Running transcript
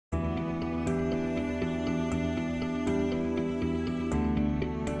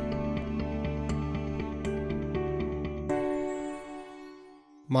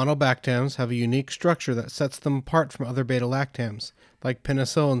Monobactams have a unique structure that sets them apart from other beta-lactams, like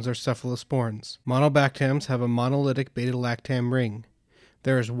penicillins or cephalosporins. Monobactams have a monolithic beta-lactam ring.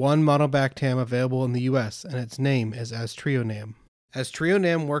 There is one monobactam available in the U.S., and its name is aztreonam.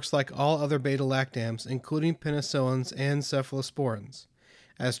 Aztreonam works like all other beta-lactams, including penicillins and cephalosporins.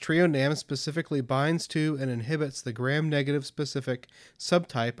 Aztreonam specifically binds to and inhibits the gram-negative specific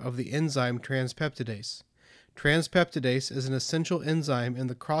subtype of the enzyme transpeptidase. Transpeptidase is an essential enzyme in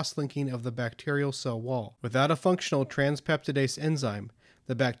the cross-linking of the bacterial cell wall. Without a functional transpeptidase enzyme,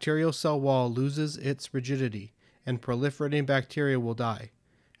 the bacterial cell wall loses its rigidity, and proliferating bacteria will die.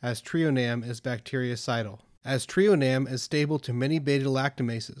 Aztreonam is bactericidal. Aztreonam is stable to many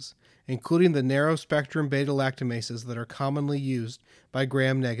beta-lactamases, including the narrow-spectrum beta-lactamases that are commonly used by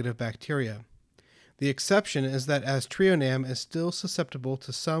gram-negative bacteria. The exception is that aztreonam is still susceptible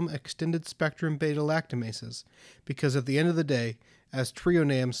to some extended-spectrum beta-lactamases, because at the end of the day,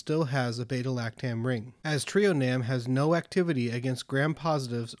 aztreonam still has a beta-lactam ring. Aztreonam has no activity against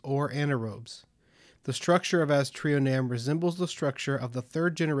gram-positives or anaerobes. The structure of aztreonam resembles the structure of the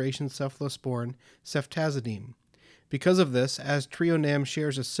third-generation cephalosporin ceftazidime. Because of this, aztreonam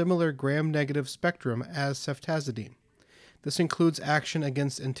shares a similar gram-negative spectrum as ceftazidime. This includes action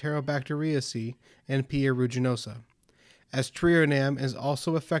against Enterobacteriaceae and P. aeruginosa. Aztreonam is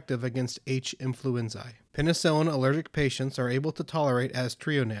also effective against H. influenzae. Penicillin allergic patients are able to tolerate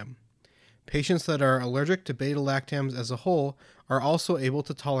aztreonam. Patients that are allergic to beta-lactams as a whole are also able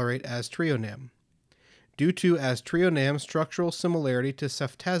to tolerate aztreonam. Due to aztreonam's structural similarity to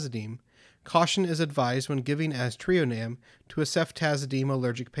ceftazidime, caution is advised when giving aztreonam to a ceftazidime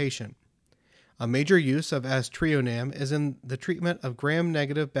allergic patient. A major use of aztreonam is in the treatment of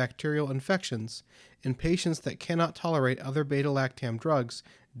gram-negative bacterial infections in patients that cannot tolerate other beta-lactam drugs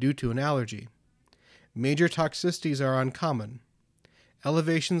due to an allergy. Major toxicities are uncommon.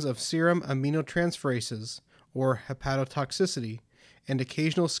 Elevations of serum aminotransferases, or hepatotoxicity, and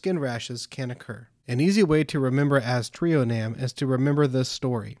occasional skin rashes can occur. An easy way to remember aztreonam is to remember this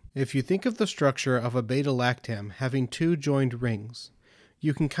story. If you think of the structure of a beta-lactam having two joined rings,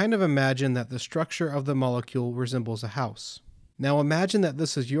 you can kind of imagine that the structure of the molecule resembles a house. Now imagine that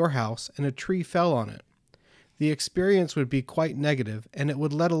this is your house and a tree fell on it. The experience would be quite negative, and it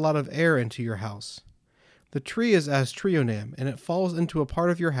would let a lot of air into your house. The tree is aztreonam, and it falls into a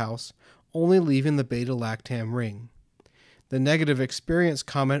part of your house, only leaving the beta-lactam ring. The negative experience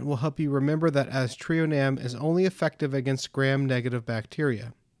comment will help you remember that aztreonam is only effective against gram-negative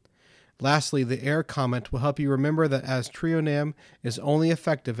bacteria. Lastly, the air comment will help you remember that aztreonam is only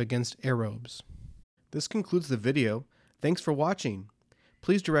effective against aerobes. This concludes the video. Thanks for watching.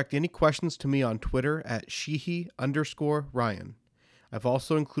 Please direct any questions to me on Twitter at Sheehy_Ryan. I've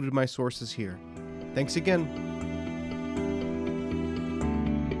also included my sources here. Thanks again.